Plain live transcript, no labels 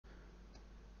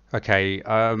Okay,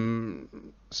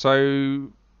 so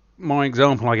my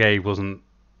example I gave wasn't,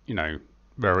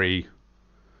 very,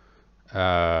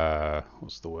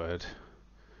 what's the word?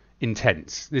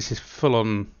 Intense. This is full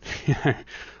on, you know,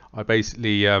 I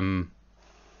basically, some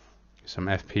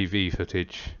FPV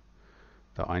footage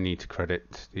that I need to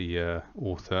credit the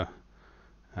author,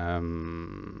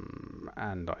 and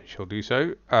I shall do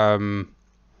so.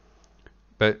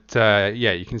 But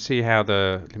yeah, you can see how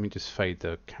let me just fade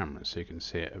the camera so you can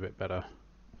see it a bit better.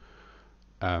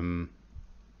 Um,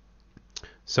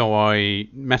 So I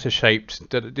meta-shaped,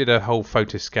 did a whole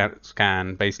photo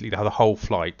scan, basically the whole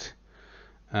flight.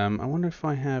 I wonder if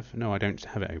I have, no, I don't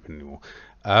have it open anymore.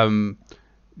 Um,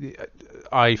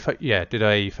 yeah, did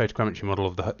a photogrammetry model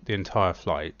of the entire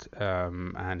flight,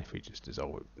 and if we just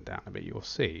dissolve it down a bit, you'll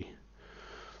see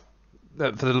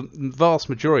that for the vast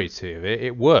majority of it,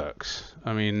 it works.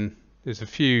 I mean, there's a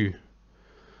few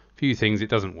things it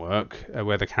doesn't work,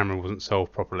 where the camera wasn't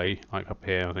solved properly, like up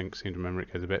here. I think, seem to remember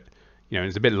it goes a bit,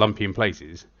 it's a bit lumpy in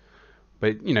places.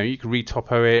 But you can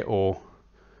re-topo it, or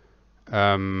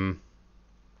I'd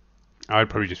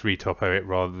probably just re-topo it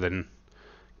rather than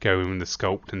go in with the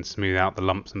sculpt and smooth out the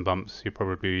lumps and bumps. You'll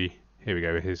probably, here we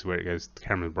go. Here's where it goes. The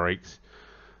camera breaks.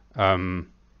 But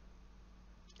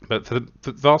for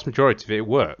the vast majority of it, it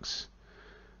works,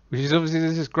 which is obviously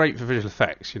this is great for visual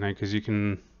effects. Because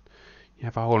you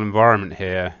have a whole environment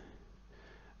here,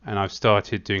 and I've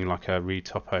started doing like a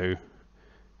re-topo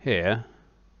here.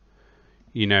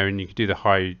 And you can do the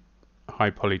high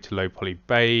poly to low poly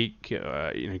bake.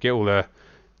 Get all the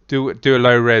do a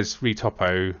low res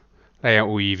retopo, lay out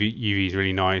all UVs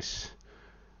really nice,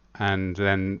 and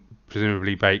then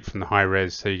presumably bake from the high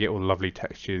res so you get all the lovely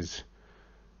textures,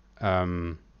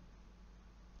 and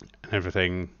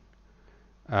everything.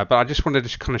 But I just wanted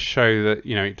to kind of show that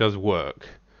it does work.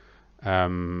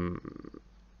 And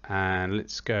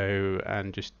let's go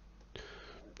and just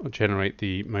generate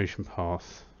the motion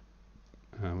path.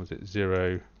 Was it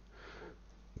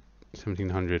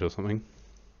 1700 or something?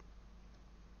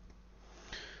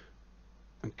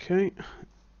 Okay,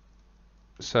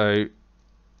 so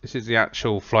this is the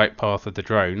actual flight path of the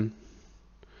drone,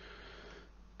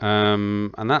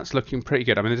 and that's looking pretty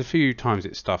good. I mean, there's a few times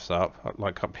it stuffs up,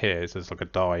 like up here, so there's like a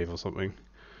dive or something.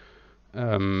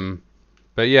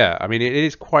 But yeah, I mean, it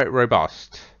is quite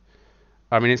robust.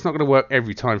 I mean, it's not going to work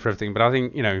every time for everything, but I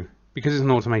think, because it's an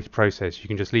automated process, you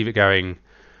can just leave it going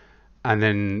and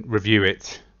then review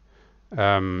it,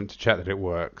 to check that it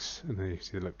works. And then you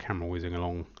see the little camera whizzing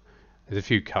along. There's a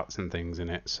few cuts and things in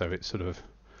it, so it sort of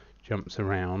jumps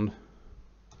around.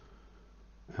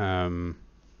 But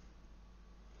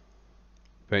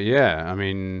yeah, I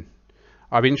mean,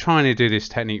 I've been trying to do this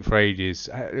technique for ages,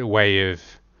 a way of,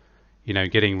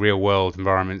 getting real world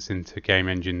environments into game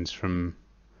engines from,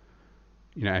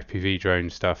 FPV drone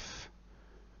stuff.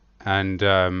 And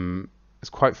it's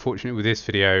quite fortunate with this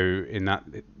video in that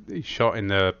it's shot in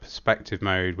the perspective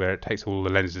mode where it takes all the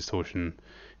lens distortion.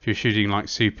 If you're shooting like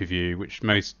super view, which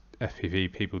most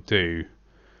FPV people do,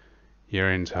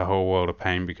 you're into a whole world of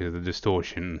pain because of the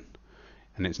distortion,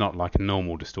 and it's not like a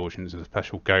normal distortion, it's a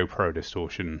special GoPro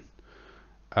distortion,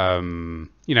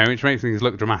 which makes things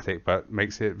look dramatic but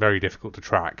makes it very difficult to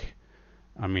track.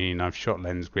 I mean, I've shot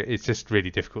lens, but it's just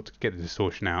really difficult to get the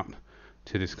distortion out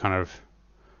to this kind of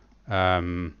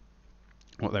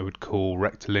what they would call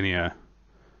rectilinear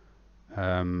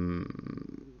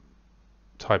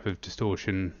type of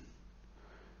distortion,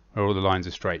 where all the lines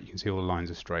are straight. You can see all the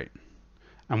lines are straight,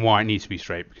 and why it needs to be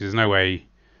straight, because there's no way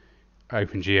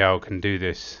OpenGL can do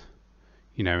this,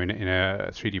 in a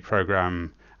 3D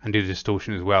program and do the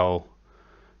distortion as well,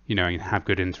 and have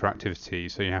good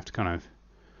interactivity. So you have to kind of,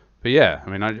 but yeah, I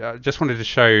mean, I just wanted to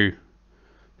show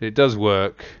that it does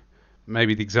work.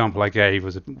 Maybe the example I gave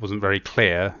wasn't very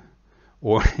clear,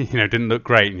 or didn't look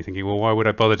great, and you're thinking, well, why would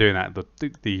I bother doing that?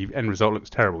 The end result looks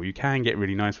terrible. You can get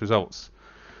really nice results.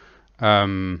 I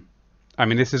mean,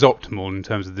 this is optimal in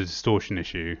terms of the distortion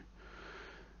issue.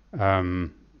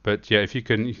 But yeah, if you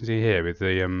can see here with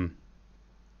the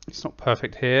it's not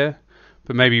perfect here,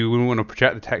 but maybe we wouldn't want to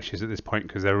project the textures at this point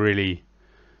because they're really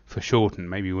foreshortened.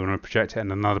 Maybe we want to project it at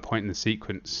another point in the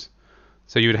sequence.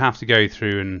 So you would have to go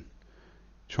through and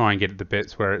try and get the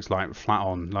bits where it's like flat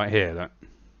on, like here, that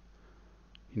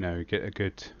get a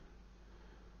good.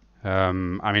 I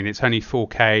mean, it's only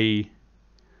 4K,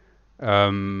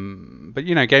 but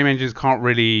game engines can't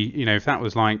really, if that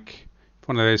was like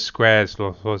one of those squares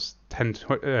was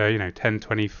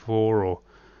 1024 or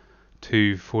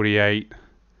 248,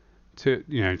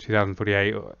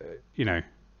 2048, or,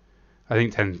 I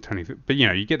think 1020, but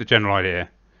you get the general idea.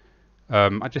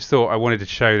 I just thought I wanted to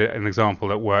show that an example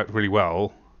that worked really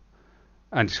well.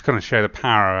 and just kind of show the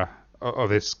power of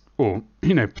this, or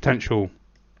potential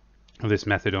of this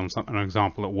method on an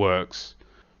example that works.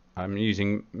 I'm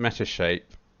using Metashape,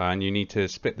 and you need to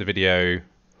split the video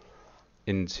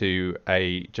into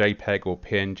a JPEG or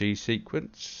PNG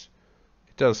sequence.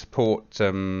 It does support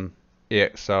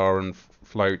EXR and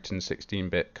float and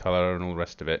 16-bit color and all the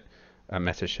rest of it,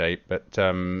 Metashape, but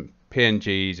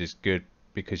PNGs is good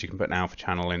because you can put an alpha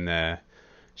channel in there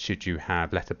should you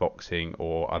have letterboxing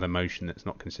or other motion that's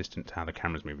not consistent to how the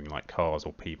camera's moving, like cars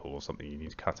or people or something you need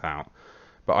to cut out.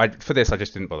 But for this I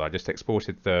just didn't bother. I just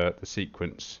exported the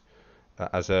sequence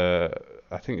as I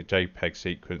think a JPEG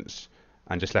sequence,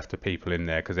 and just left the people in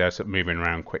there because they're sort of moving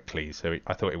around quickly, so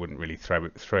I thought it wouldn't really throw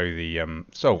the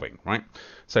solving, right?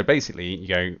 So basically you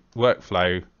go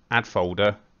workflow, add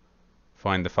folder,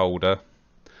 find the folder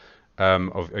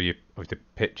of the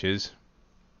pictures,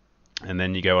 and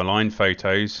then you go align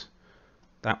photos.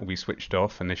 That will be switched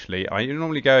off initially. I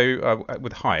normally go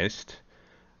with highest,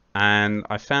 and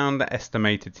I found that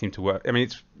estimated seemed to work. I mean,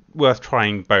 it's worth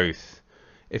trying both.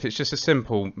 If it's just a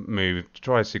simple move,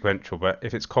 try sequential, but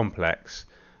if it's complex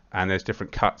and there's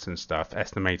different cuts and stuff,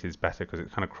 estimated is better because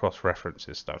it kind of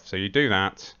cross-references stuff. So you do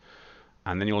that,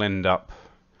 and then you'll end up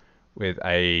with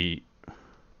a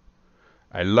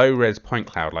low-res point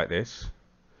cloud like this,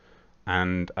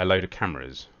 and a load of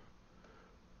cameras,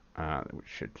 which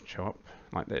should show up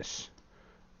like this.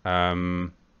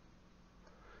 And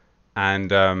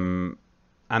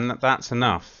that's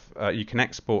enough. You can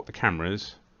export the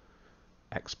cameras.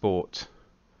 Export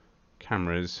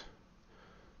cameras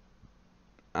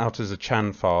out as a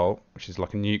chan file, which is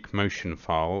like a nuke motion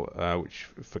file, which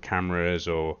for cameras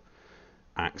or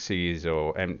axes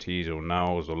or empties or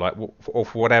nulls or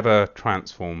for whatever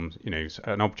transforms,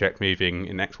 an object moving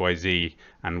in XYZ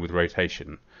and with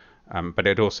rotation. But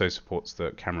it also supports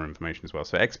the camera information as well.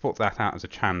 So export that out as a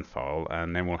chan file,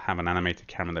 and then we'll have an animated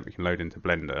camera that we can load into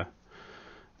Blender.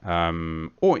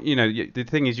 Or the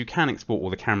thing is, you can export all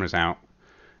the cameras out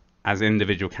as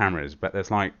individual cameras, but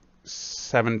there's like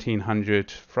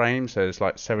 1700 frames, so it's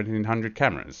like 1700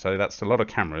 cameras, so that's a lot of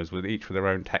cameras with each with their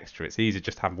own texture. It's easy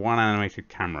just to have one animated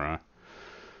camera,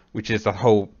 which is the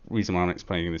whole reason why I'm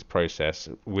explaining this process,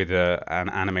 with an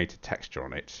animated texture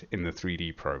on it in the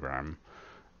 3D program.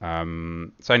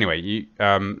 So anyway,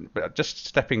 but just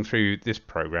stepping through this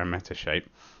program, Metashape.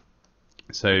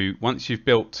 So once you've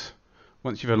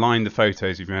aligned the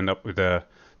photos, you end up with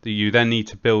you then need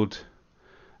to build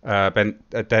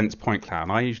a dense point cloud.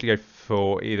 And I usually go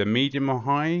for either medium or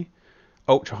high.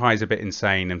 Ultra high is a bit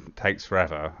insane and takes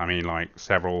forever. I mean, like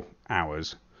several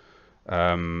hours,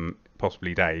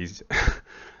 possibly days.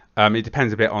 It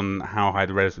depends a bit on how high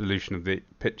the resolution of the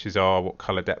pictures are, what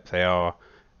color depth they are,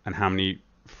 and how many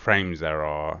frames there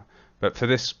are. But for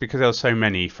this, because there are so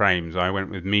many frames, I went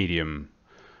with medium,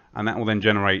 and that will then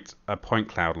generate a point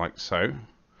cloud like so.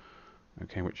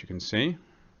 Okay, which you can see.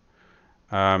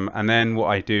 And then what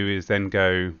I do is then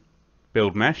go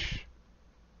build mesh,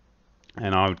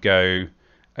 and I would go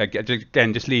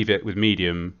again, just leave it with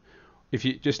medium. If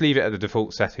you just leave it at the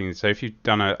default settings, so if you've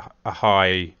done a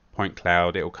high point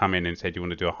cloud, it will come in and say, do you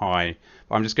want to do a high?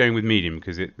 But I'm just going with medium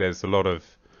because there's a lot of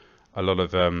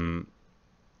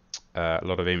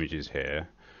images here,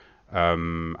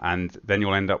 and then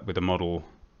you'll end up with a model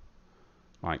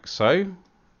like so.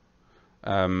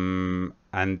 Then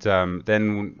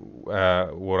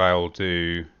what I'll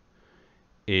do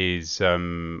is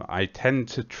I tend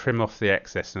to trim off the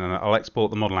excess, and I'll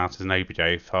export the model out as an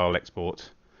OBJ file,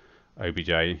 export OBJ,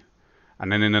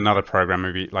 and then in another program,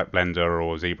 maybe like Blender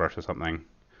or ZBrush or something,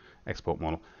 export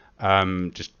model.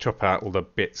 Just chop out all the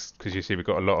bits, because you see we've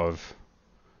got a lot of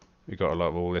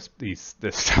all this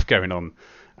stuff going on,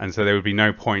 and so there would be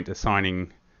no point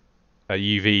assigning a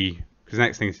UV, because the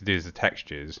next thing to do is the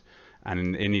textures,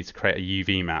 and it needs to create a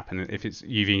UV map, and if it's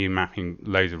UV mapping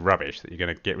loads of rubbish that you're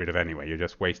going to get rid of anyway, you're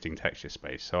just wasting texture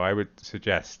space. So I would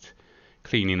suggest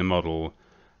cleaning the model,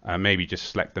 maybe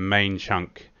just select the main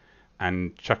chunk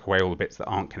and chuck away all the bits that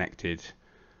aren't connected,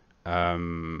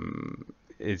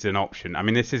 is an option. I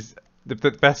mean, this is the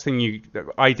best thing.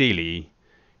 Ideally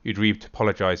you'd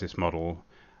retopologize this model,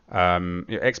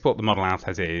 export the model out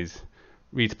as is,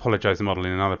 retopologize the model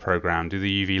in another program, do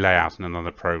the UV layout in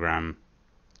another program,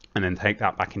 and then take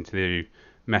that back into the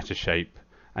Metashape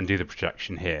and do the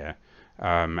projection here,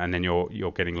 and then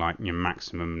you're getting like your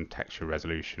maximum texture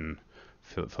resolution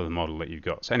for the model that you've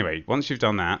got. So anyway, once you've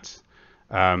done that,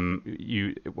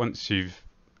 once you've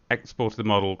exported the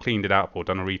model, cleaned it out, or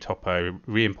done a retopo,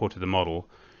 re-imported the model,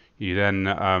 you then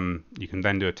you can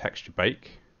then do a texture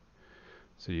bake.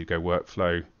 So you go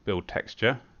workflow, build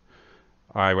texture.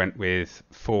 I went with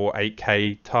 4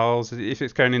 8K tiles. If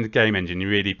it's going in the game engine, you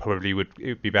really probably it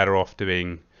would be better off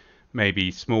doing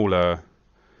maybe smaller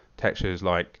textures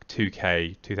like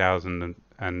 2K,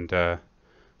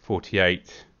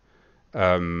 2048,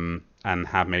 and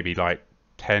have maybe like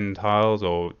 10 tiles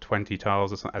or 20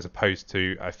 tiles or something, as opposed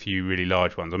to a few really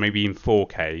large ones, or maybe even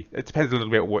 4K. It depends a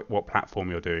little bit what platform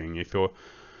you're doing. If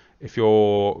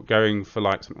you're going for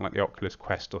like something like the Oculus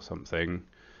Quest or something,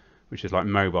 which is like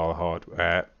mobile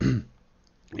hardware,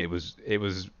 it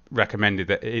was recommended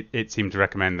that it seemed to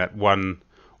recommend that one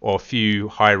or a few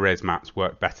high res maps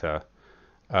work better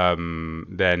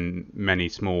than many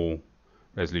small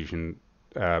resolution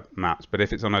maps. But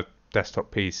if it's on a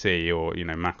desktop PC or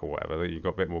Mac or whatever, you've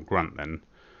got a bit more grunt then.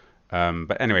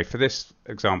 But anyway, for this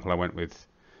example, I went with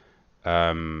 4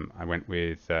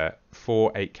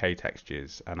 8K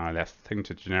textures, and I left the thing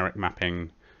to generic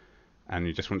mapping. And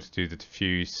you just want to do the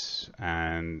diffuse,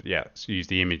 and use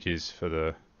the images for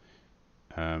the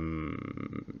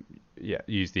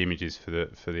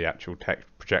actual text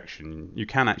projection. You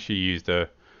can actually use the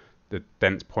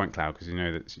dense point cloud, because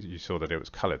that you saw that it was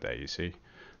colored there. You see.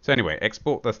 So anyway,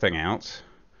 export the thing out.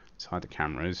 Let's hide the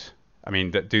cameras. I mean,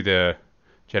 do the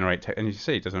generate text, and you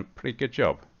see it does a pretty good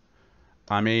job.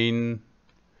 I mean,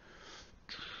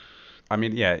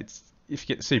 yeah, if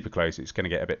you get super close, it's going to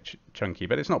get a bit chunky,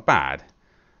 but it's not bad.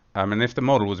 And if the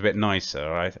model was a bit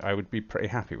nicer, I would be pretty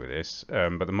happy with this.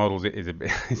 But the model is a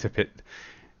bit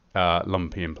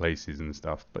lumpy in places and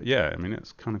stuff. But yeah, I mean,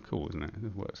 it's kind of cool, isn't it?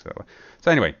 It works that way. So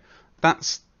anyway,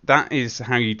 that is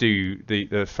how you do the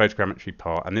photogrammetry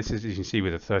part. And this is, as you can see,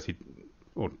 with a 30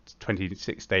 or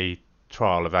 26-day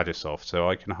trial of Agisoft. So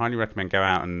I can highly recommend go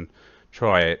out and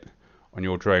try it on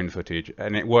your drone footage.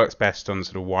 And it works best on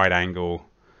sort of wide angle,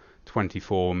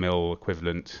 24mm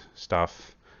equivalent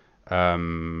stuff.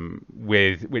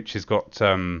 Which has got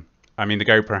the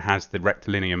GoPro has the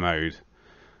rectilinear mode,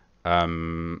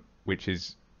 which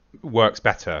works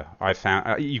better. I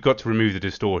found you've got to remove the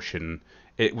distortion.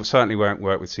 It certainly won't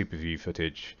work with SuperView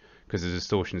footage because the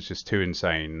distortion is just too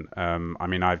insane.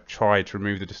 I've tried to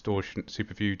remove the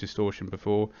SuperView distortion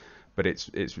before, but it's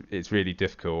really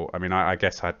difficult. I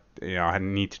guess I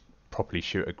need to properly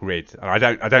shoot a grid, and I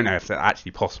don't know if that's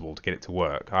actually possible to get it to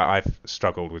work. I've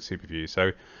struggled with SuperView,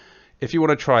 so if you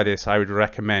want to try this, I would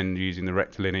recommend using the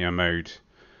rectilinear mode.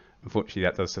 Unfortunately,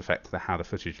 that does affect how the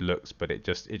footage looks, but it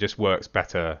just works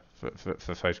better for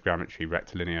photogrammetry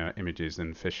rectilinear images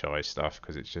than fisheye stuff,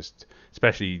 because it's just,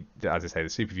 especially as I say, the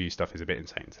SuperView stuff is a bit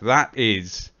insane. So that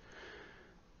is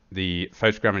the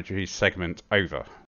photogrammetry segment over.